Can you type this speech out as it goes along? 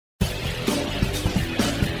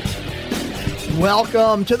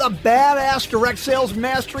Welcome to the Badass Direct Sales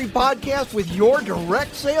Mastery Podcast with your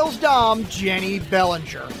direct sales dom, Jennie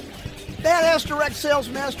Bellinger. Badass Direct Sales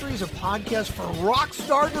Mastery is a podcast for rock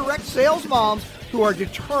star direct sales moms who are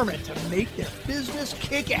determined to make their business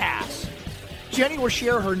kick ass. Jennie will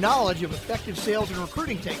share her knowledge of effective sales and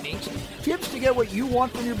recruiting techniques, tips to get what you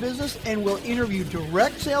want from your business, and will interview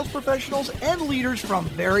direct sales professionals and leaders from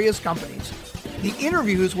various companies. The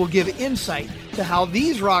interviews will give insight to how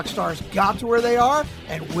these rock stars got to where they are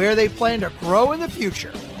and where they plan to grow in the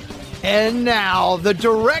future. And now, the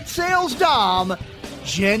direct sales dom,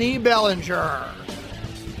 Jennie Bellinger.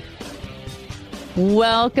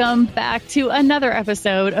 Welcome back to another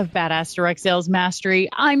episode of Badass Direct Sales Mastery.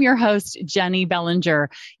 I'm your host, Jennie Bellinger,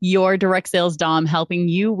 your direct sales dom, helping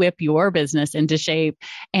you whip your business into shape.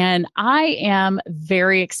 And I am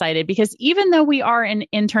very excited because even though we are an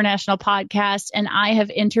international podcast and I have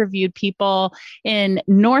interviewed people in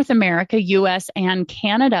North America, US, and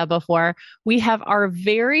Canada before, we have our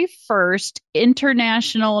very first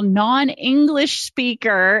international non-English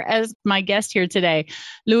speaker as my guest here today,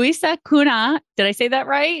 Luisa Cunha. Did I say that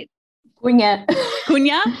right? Cunha.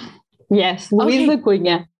 Cunha? Yes, Luisa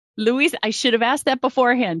Cunha. Luisa, I should have asked that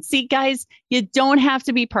beforehand. See, guys, you don't have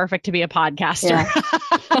to be perfect to be a podcaster.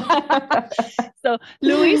 Yeah. So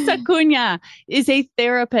Luisa Cunha is a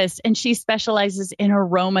therapist and she specializes in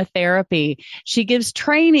aromatherapy. She gives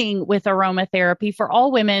training with aromatherapy for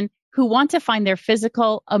all women who want to find their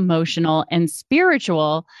physical, emotional, and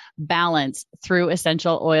spiritual balance through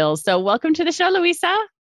essential oils. So welcome to the show, Luisa.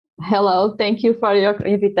 Hello. Thank you for your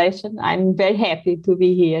invitation. I'm very happy to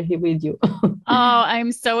be here with you. Oh,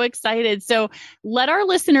 I'm so excited. So let our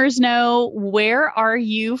listeners know, where are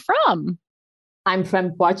you from? I'm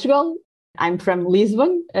from Portugal. I'm from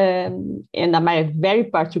Lisbon, and I'm very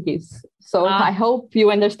Portuguese. So I hope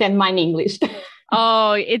you understand my English.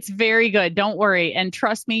 Oh, it's very good. Don't worry. And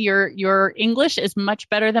trust me, your English is much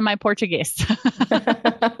better than my Portuguese.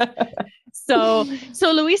 So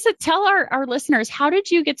Luisa, tell our listeners, how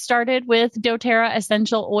did you get started with doTERRA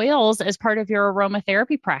essential oils as part of your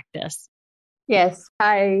aromatherapy practice? Yes,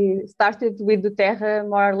 I started with doTERRA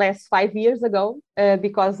more or less 5 years ago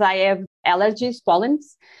because I have allergies,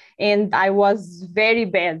 pollens, and I was very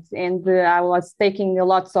bad. And I was taking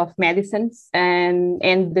lots of medicines and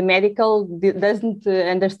the medical doesn't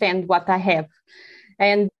understand what I have.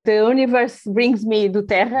 And the universe brings me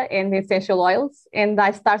doTERRA and essential oils. And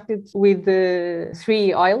I started with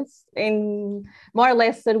 3 oils in more or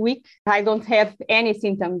less a week. I don't have any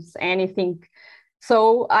symptoms, anything.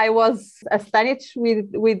 So I was astonished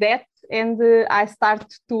with that. And I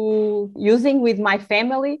started to using with my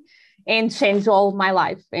family and change all my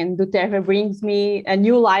life. And doTERRA brings me a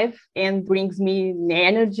new life and brings me the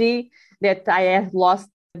energy that I have lost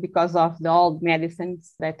because of the old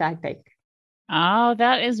medicines that I take. Oh,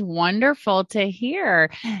 that is wonderful to hear.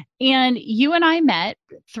 And you and I met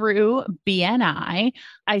through BNI.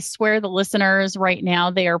 I swear the listeners right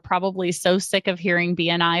now, they are probably so sick of hearing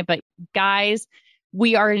BNI, but guys,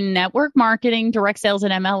 we are in network marketing, direct sales,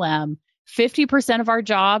 and MLM. 50% of our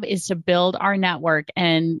job is to build our network,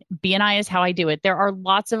 and BNI is how I do it. There are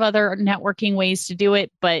lots of other networking ways to do it,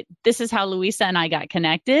 but this is how Luisa and I got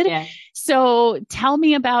connected. Yeah. So tell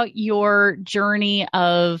me about your journey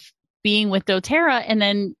of being with doTERRA and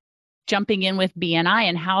then jumping in with BNI,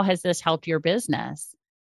 and how has this helped your business?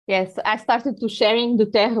 Yes, I started to sharing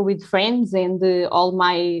doTERRA with friends and all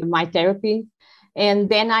my therapy. And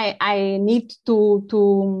then I need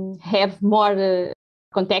to have more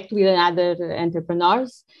contact with other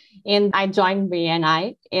entrepreneurs. And I joined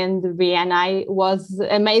BNI. And BNI was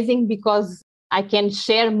amazing because I can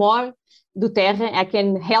share more doTERRA. I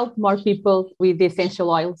can help more people with essential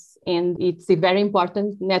oils. And it's very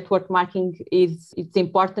important. Network marketing it's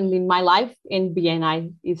important in my life, and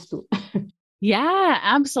BNI is too. Yeah,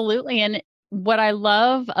 absolutely. And what I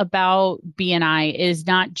love about BNI is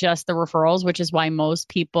not just the referrals, which is why most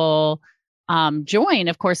people join,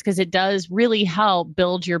 of course, because it does really help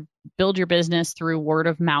build your business through word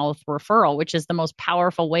of mouth referral, which is the most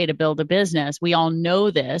powerful way to build a business. We all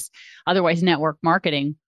know this. Otherwise, network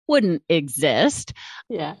marketing wouldn't exist.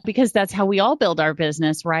 Yeah, because that's how we all build our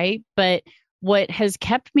business, right? But what has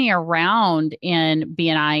kept me around in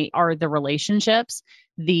BNI are the relationships,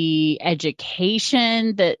 the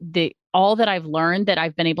education, the all that I've learned that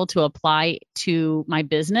I've been able to apply to my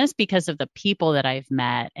business because of the people that I've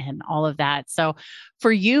met and all of that. So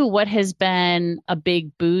for you, what has been a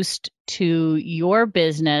big boost to your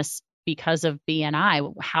business because of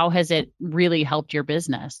BNI? How has it really helped your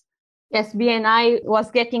business? Yes, BNI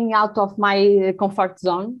was getting out of my comfort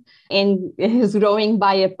zone and is growing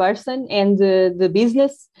by a person and the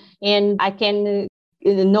business. And I can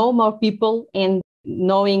know more people and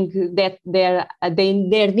knowing that their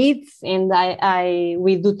needs and I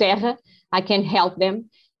with doTERRA, I can help them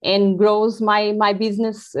and grows my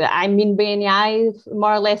business. I'm in BNI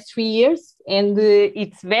more or less 3 years, and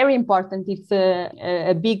it's very important. It's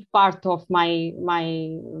a big part of my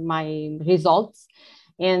results.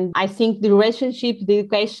 And I think the relationship, the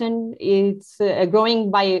education, it's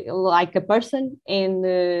growing by like a person and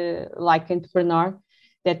like entrepreneur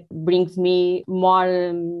that brings me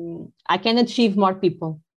more. I can achieve more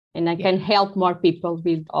people and I can help more people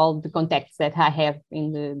with all the contacts that I have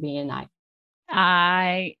in the BNI.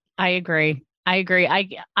 I agree. I agree.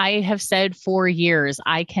 I have said for years,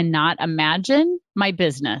 I cannot imagine my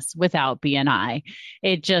business without BNI.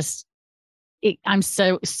 I'm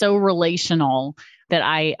so relational that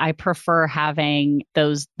I prefer having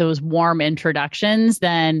those warm introductions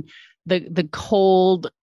than the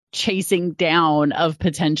cold chasing down of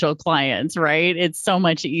potential clients, right? It's so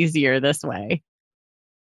much easier this way.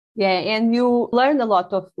 Yeah, and you learn a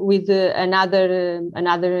lot with another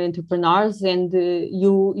entrepreneurs, and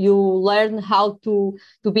you learn how to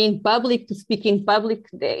be in public, to speak in public.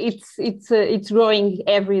 It's growing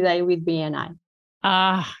every day with BNI.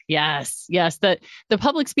 Yes. The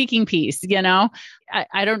public speaking piece,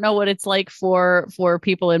 I don't know what it's like for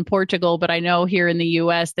people in Portugal, but I know here in the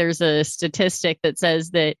US, there's a statistic that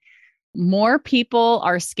says that more people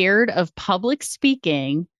are scared of public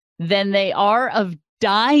speaking than they are of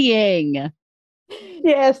dying.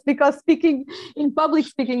 Yes, because speaking in public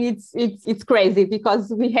speaking, it's crazy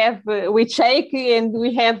because we shake and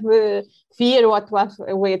we have fear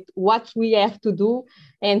what we have to do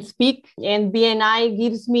and speak. And BNI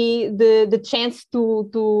gives me the chance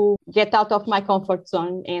to get out of my comfort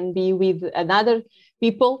zone and be with another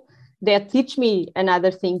people that teach me another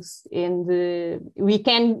things. And we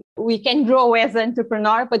can grow as an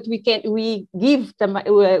entrepreneur, but we give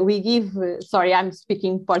sorry, I'm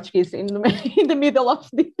speaking Portuguese in the middle of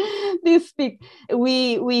this speak.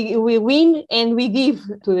 We win and we give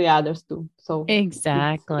to the others too. So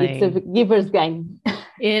exactly, it's a giver's game.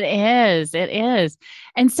 It is.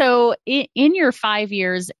 And so in your 5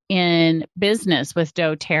 years in business with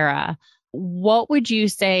doTERRA, what would you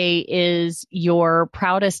say is your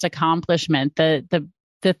proudest accomplishment, the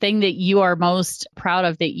thing that you are most proud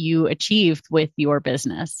of that you achieved with your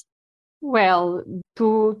business? Well,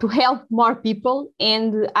 to help more people.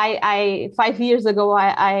 And I 5 years ago,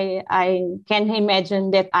 I can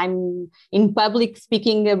imagine that I'm in public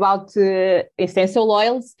speaking about essential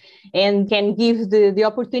oils and can give the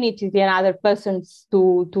opportunity to other persons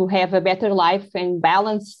to have a better life and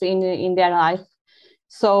balance in their life.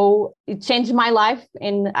 So it changed my life.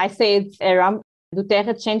 And I say it's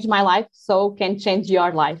doTERRA changed my life, so can change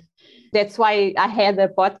your life. That's why I had a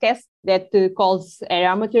podcast that calls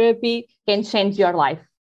Aromatherapy Can Change Your Life.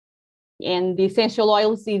 And the essential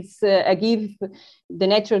oils is a gift. The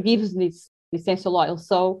nature gives this essential oil.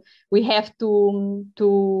 So we have to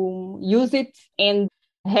use it and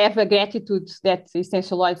have a gratitude that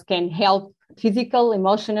essential oils can help physical,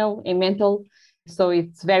 emotional, and mental. So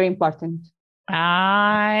it's very important.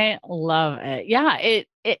 I love it. Yeah,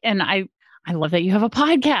 and I love that you have a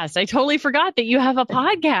podcast. I totally forgot that you have a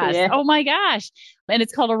podcast. Yeah. Oh my gosh. And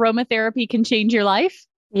it's called Aromatherapy Can Change Your Life?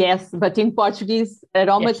 Yes, but in Portuguese,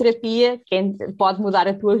 aromaterapia pode mudar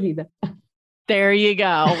a tua vida. There you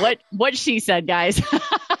go. What she said, guys.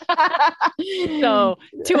 So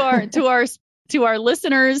to our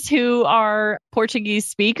listeners who are Portuguese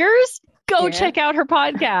speakers, go check out her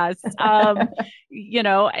podcast.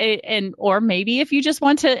 Or maybe if you just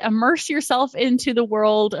want to immerse yourself into the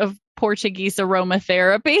world of Portuguese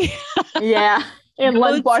aromatherapy. Yeah. And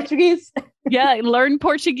learn Portuguese. Learn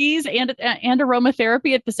Portuguese and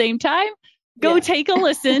aromatherapy at the same time. Go take a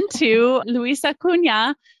listen to Luisa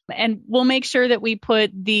Cunha, and we'll make sure that we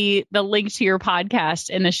put the link to your podcast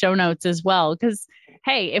in the show notes as well. Because,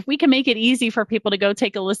 hey, if we can make it easy for people to go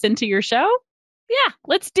take a listen to your show,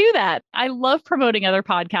 let's do that. I love promoting other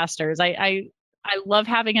podcasters. I love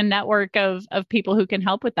having a network of people who can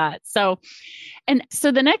help with that. So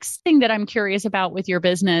the next thing that I'm curious about with your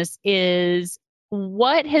business is,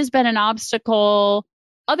 what has been an obstacle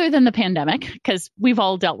other than the pandemic? Because we've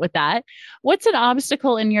all dealt with that. What's an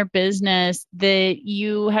obstacle in your business that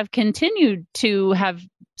you have continued to have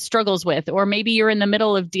struggles with, or maybe you're in the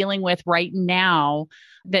middle of dealing with right now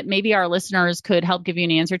that maybe our listeners could help give you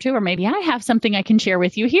an answer to, or maybe I have something I can share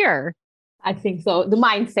with you here? I think so. The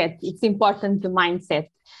mindset. It's important, the mindset.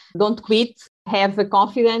 Don't quit. have the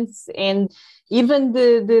confidence, and even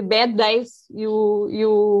the bad days,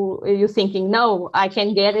 you thinking, no, I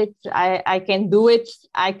can get it, I can do it,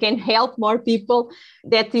 I can help more people.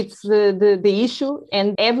 That it's the issue.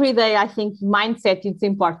 And every day, I think mindset is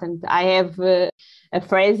important. I have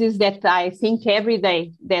phrases that I think every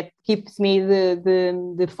day that keeps me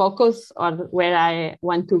the focus or where I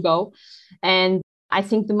want to go. And I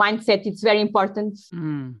think the mindset is very important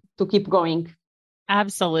to keep going.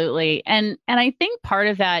 Absolutely. And I think part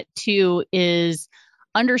of that too is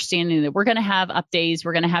understanding that we're going to have up days,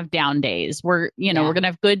 we're going to have down days. We're going to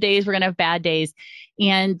have good days, we're going to have bad days.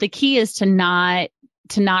 And the key is to not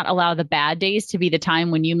allow the bad days to be the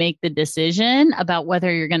time when you make the decision about whether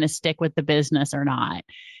you're going to stick with the business or not.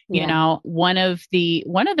 You know, one of the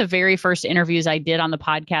very first interviews I did on the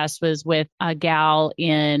podcast was with a gal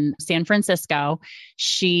in San Francisco.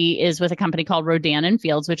 She is with a company called Rodan and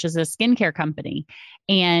Fields, which is a skincare company.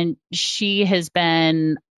 And she has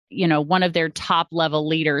been, one of their top level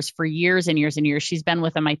leaders for years and years and years. She's been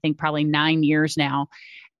with them, I think, probably 9 years now.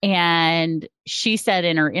 And she said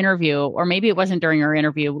in her interview, or maybe it wasn't during her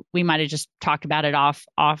interview, we might have just talked about it off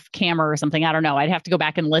camera or something. I don't know. I'd have to go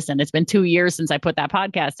back and listen. It's been 2 years since I put that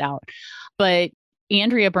podcast out. But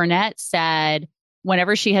Andrea Burnett said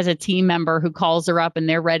whenever she has a team member who calls her up and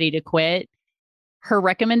they're ready to quit, her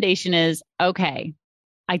recommendation is, okay,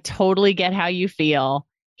 I totally get how you feel.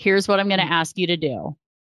 Here's what I'm going to ask you to do.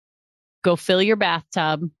 Go fill your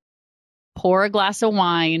bathtub, pour a glass of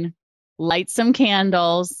wine, light some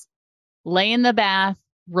candles, lay in the bath,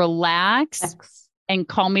 relax, and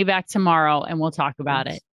call me back tomorrow and we'll talk about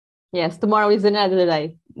it. Yes, tomorrow is another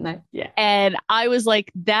day. No. Yeah. And I was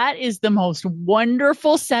like, that is the most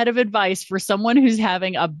wonderful set of advice for someone who's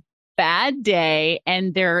having a bad day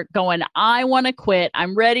and they're going, I want to quit.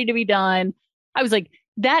 I'm ready to be done. I was like,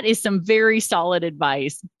 that is some very solid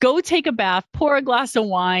advice. Go take a bath, pour a glass of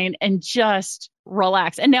wine, and just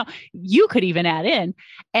relax. And now you could even add in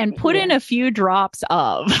and put in a few drops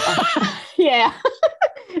of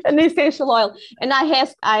an essential oil. And I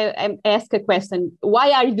ask a question: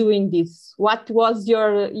 why are you doing this? What was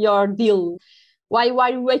your deal? Why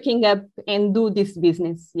are you waking up and do this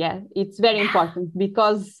business? Yeah, it's very important,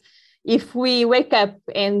 because if we wake up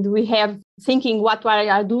and we have thinking what we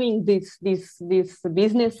are doing this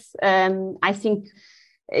business, I think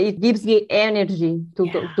it gives the energy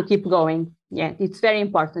to keep going. Yeah, it's very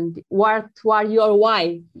important. What are your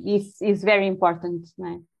why is very important.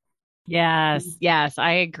 Yes,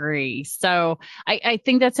 I agree. So I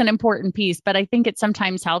think that's an important piece, but I think it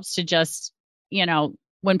sometimes helps to just,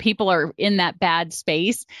 when people are in that bad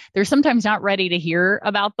space, they're sometimes not ready to hear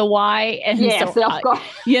about the why. And yes, so, of course.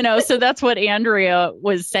 So that's what Andrea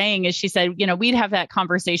was saying is she said, we'd have that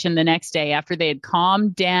conversation the next day after they had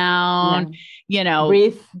calmed down,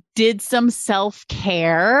 breathe, did some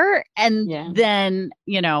self-care, and then,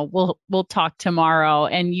 we'll talk tomorrow.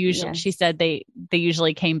 And usually she said they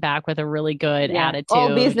usually came back with a really good attitude.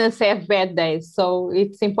 All business have bad days. So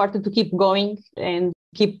it's important to keep going and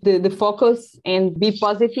keep the focus and be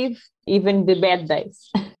positive, even the bad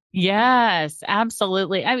days. Yes,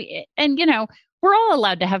 absolutely. I mean, and we're all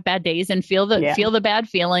allowed to have bad days and feel the bad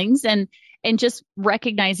feelings, and just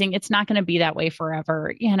recognizing it's not going to be that way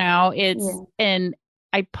forever. And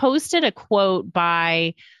I posted a quote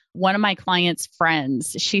by one of my clients'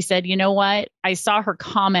 friends. She said, you know what? I saw her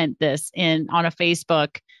comment this on a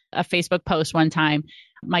Facebook post one time.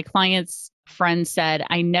 My client's friend said,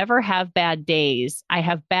 I never have bad days. I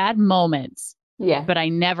have bad moments, but I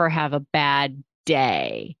never have a bad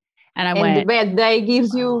day. And the bad day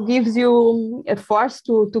gives you a force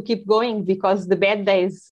to keep going, because the bad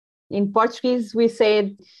days, in Portuguese, we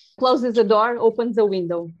said, closes the door, opens a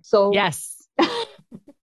window. So yes,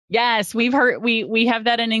 we've heard, we have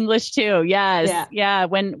that in English too. Yes. Yeah.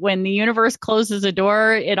 When the universe closes a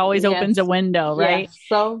door, it always opens a window. Right. Yes.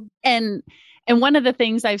 So, and one of the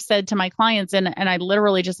things I've said to my clients, and I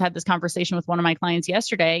literally just had this conversation with one of my clients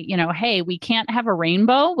yesterday, hey, we can't have a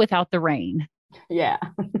rainbow without the rain. Yeah.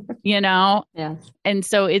 Yes. And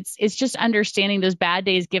so it's just understanding those bad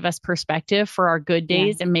days give us perspective for our good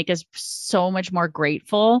days and make us so much more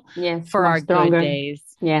grateful for our good days.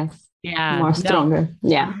 Yes. Yeah. More stronger.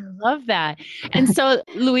 Yeah. I love that. And so,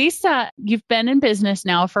 Luisa, you've been in business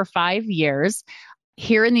now for 5 years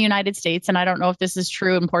here in the United States. And I don't know if this is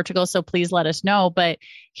true in Portugal, so please let us know. But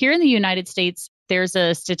here in the United States, there's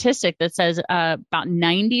a statistic that says about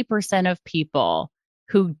 90% of people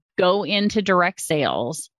who go into direct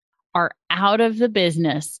sales are out of the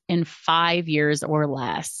business in 5 years or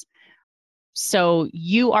less. So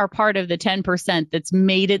you are part of the 10% that's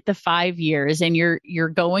made it the 5 years, and you're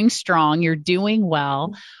going strong, you're doing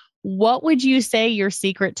well. What would you say your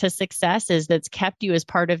secret to success is that's kept you as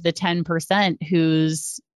part of the 10%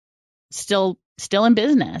 who's still in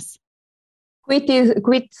business? Quit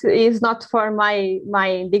is not for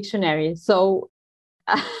my dictionary. So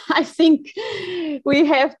I think we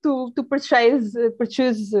have to purchase.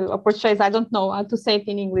 I don't know how to say it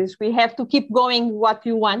in English. We have to keep going what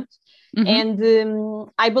you want. Mm-hmm. And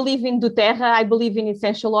I believe in doTERRA. I believe in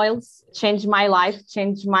essential oils. Changed my life,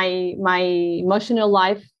 changed my emotional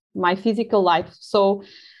life, my physical life. So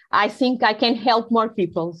I think I can help more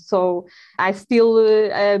people. So I still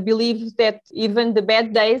believe that even the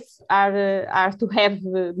bad days are to have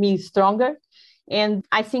me stronger. And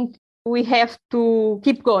I think we have to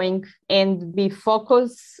keep going and be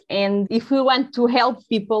focused. And if we want to help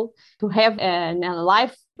people to have a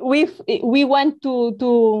life, we want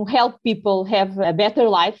to help people have a better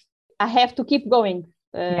life, I have to keep going.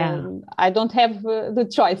 I don't have the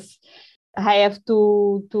choice. I have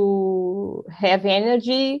to have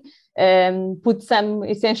energy, put some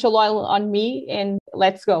essential oil on me, and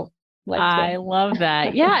let's go. I love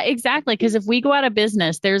that. Yeah, exactly. Because if we go out of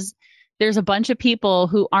business, there's a bunch of people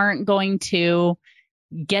who aren't going to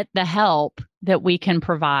get the help that we can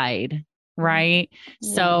provide, right?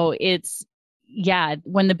 Yeah. So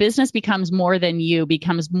when the business becomes more than you,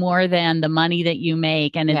 becomes more than the money that you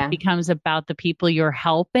make, and it becomes about the people you're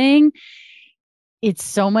helping, it's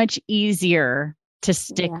so much easier to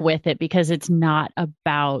stick with it because it's not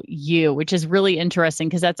about you, which is really interesting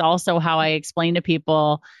because that's also how I explain to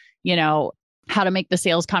people, how to make the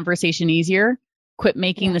sales conversation easier. Quit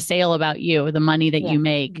making the sale about you, the money that you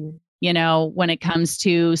make. When it comes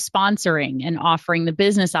to sponsoring and offering the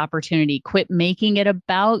business opportunity, quit making it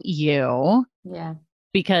about you. Yeah.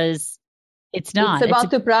 Because it's not. It's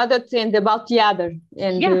about the product and about the other.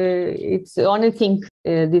 And it's the only thing,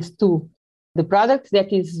 these two. The product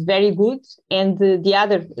that is very good, and the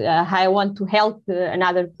other, I want to help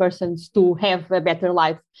another persons to have a better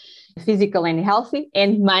life, physical and healthy,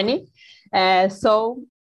 and money. So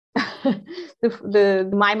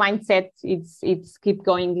my mindset it's keep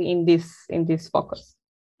going in this focus.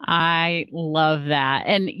 I love that.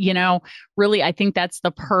 And really I think that's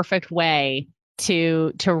the perfect way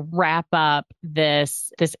to wrap up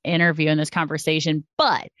this interview and this conversation.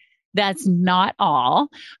 But that's not all,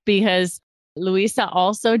 because Luisa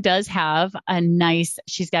also does have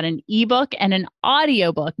she's got an ebook and an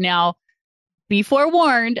audiobook. Now, be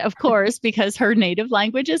forewarned, of course, because her native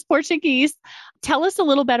language is Portuguese. Tell us a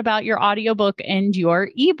little bit about your audiobook and your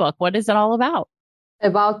ebook. What is it all about?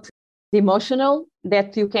 About the emotional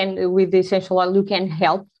that you can, with the essential oil, you can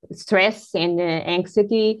help stress and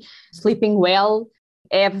anxiety, sleeping well,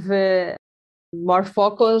 have more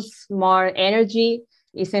focus, more energy.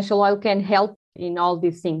 Essential oil can help in all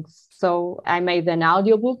these things. So I made an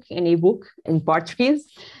audiobook, an ebook in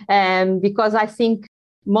Portuguese, because I think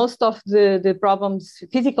most of the problems,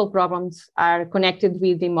 physical problems, are connected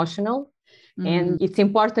with emotional. Mm-hmm. And it's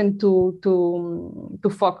important to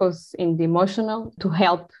focus in the emotional to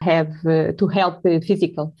help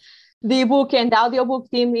physical. The book and audiobook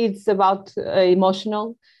team is about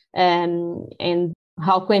emotional and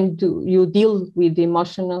how can you deal with the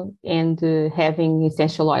emotional and having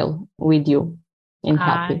essential oil with you and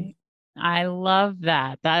helping. I love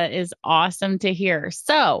that. That is awesome to hear.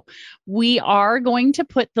 So we are going to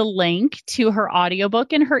put the link to her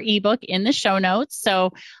audiobook and her ebook in the show notes.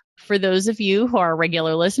 So for those of you who are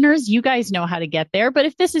regular listeners, you guys know how to get there. But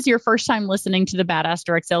if this is your first time listening to the Badass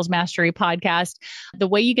Direct Sales Mastery podcast, the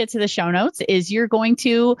way you get to the show notes is you're going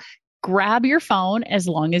to grab your phone, as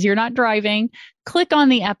long as you're not driving, click on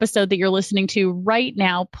the episode that you're listening to right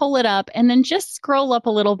now, pull it up, and then just scroll up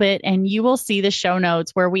a little bit and you will see the show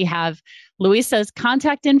notes where we have Luisa's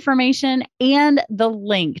contact information and the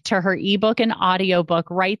link to her ebook and audiobook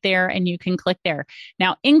right there, and you can click there.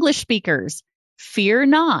 Now, English speakers, fear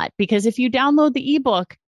not, because if you download the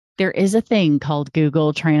ebook, there is a thing called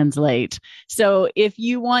Google Translate. So if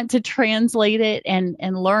you want to translate it and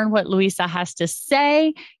learn what Luisa has to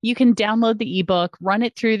say, you can download the ebook, run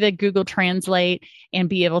it through the Google Translate, and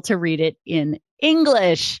be able to read it in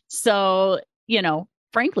English. So,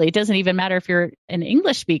 frankly, it doesn't even matter if you're an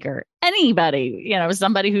English speaker. Anybody,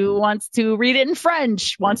 somebody who wants to read it in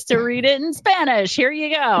French, wants to read it in Spanish, here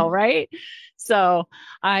you go, right? So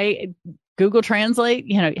Google Translate,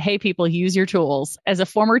 hey, people, use your tools. As a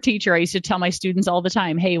former teacher, I used to tell my students all the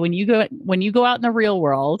time, hey, when you go out in the real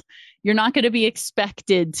world, you're not going to be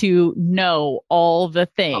expected to know all the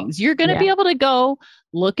things. You're going to be able to go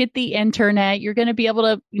look at the internet. You're going to be able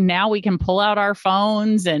to, now we can pull out our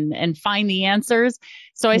phones and find the answers.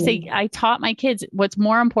 So I say, I taught my kids, what's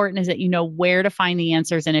more important is that you know where to find the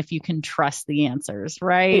answers and if you can trust the answers,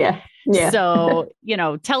 right? Yeah. So,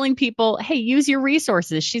 telling people, hey, use your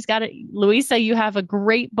resources. She's got it. Luisa, you have a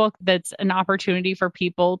great book that's an opportunity for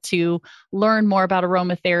people to learn more about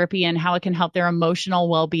aromatherapy and how it can help their emotional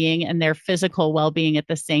well-being and their physical well-being at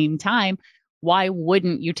the same time. Why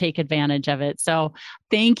wouldn't you take advantage of it? So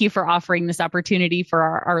thank you for offering this opportunity for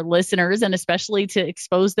our listeners and especially to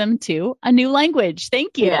expose them to a new language.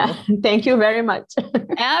 Thank you. Yeah, thank you very much.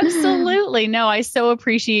 Absolutely. No, I so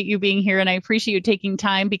appreciate you being here and I appreciate you taking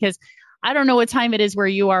time because I don't know what time it is where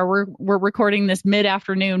you are. We're recording this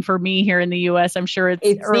mid-afternoon for me here in the US. I'm sure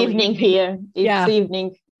it's early evening here. It's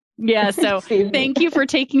evening. Yeah. So thank you for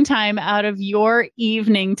taking time out of your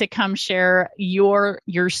evening to come share your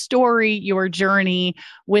story, your journey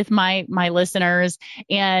with my listeners.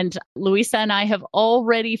 And Luisa and I have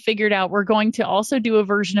already figured out we're going to also do a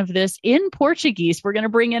version of this in Portuguese. We're going to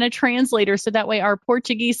bring in a translator so that way our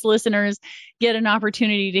Portuguese listeners get an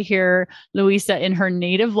opportunity to hear Luisa in her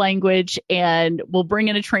native language, and we'll bring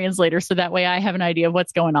in a translator so that way I have an idea of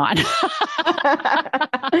what's going on.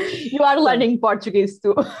 You are learning Portuguese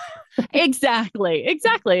too. Exactly.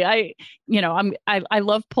 I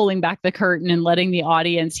love pulling back the curtain and letting the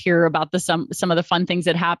audience hear about some of the fun things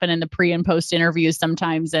that happen in the pre and post interviews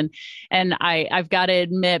sometimes. And I've got to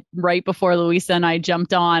admit, right before Luisa and I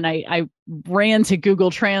jumped on, I ran to Google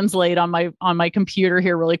Translate on my computer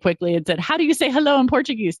here really quickly and said, how do you say hello in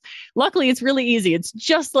Portuguese? Luckily, it's really easy. It's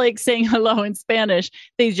just like saying hello in Spanish.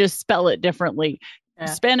 They just spell it differently. Yeah.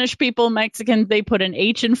 Spanish people, Mexicans, they put an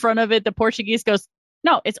H in front of it. The Portuguese goes,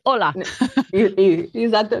 no, it's hola.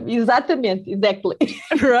 Exactly.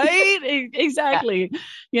 Right? Exactly.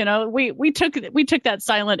 Yeah. We took that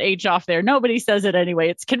silent H off there. Nobody says it anyway.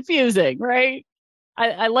 It's confusing, right?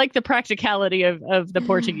 I like the practicality of the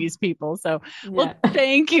Portuguese people. So, well,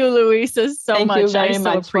 thank you, Luisa, so much. Thank you very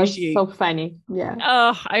much. Appreciate. So funny. Yeah.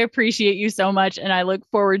 Oh, I appreciate you so much, and I look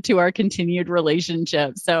forward to our continued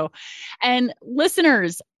relationship. So, and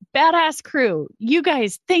listeners, Badass Crew, you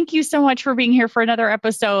guys, thank you so much for being here for another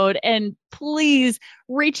episode. And please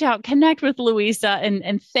reach out, connect with Luisa,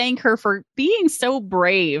 and thank her for being so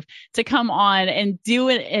brave to come on and do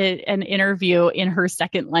an interview in her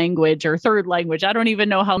second language or third language. I don't even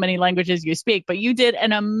know how many languages you speak, but you did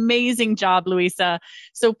an amazing job, Luisa.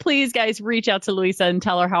 So please, guys, reach out to Luisa and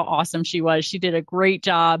tell her how awesome she was. She did a great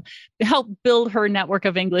job to help build her network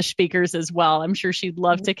of English speakers as well. I'm sure she'd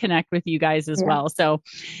love to connect with you guys as well. So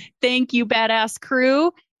thank you, Badass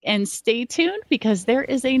Crew. And stay tuned because there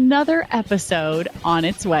is another episode on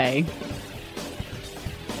its way.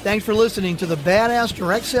 Thanks for listening to the Badass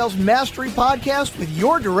Direct Sales Mastery Podcast with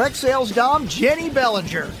your direct sales dom, Jennie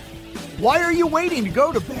Bellinger. Why are you waiting to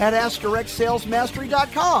go to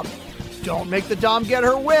badassdirectsalesmastery.com? Don't make the dom get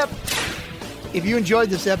her whip. If you enjoyed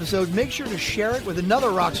this episode, make sure to share it with another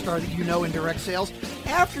rock star that you know in direct sales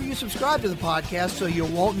after you subscribe to the podcast so you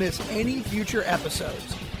won't miss any future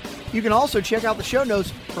episodes. You can also check out the show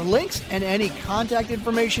notes for links and any contact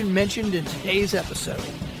information mentioned in today's episode.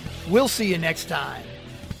 We'll see you next time.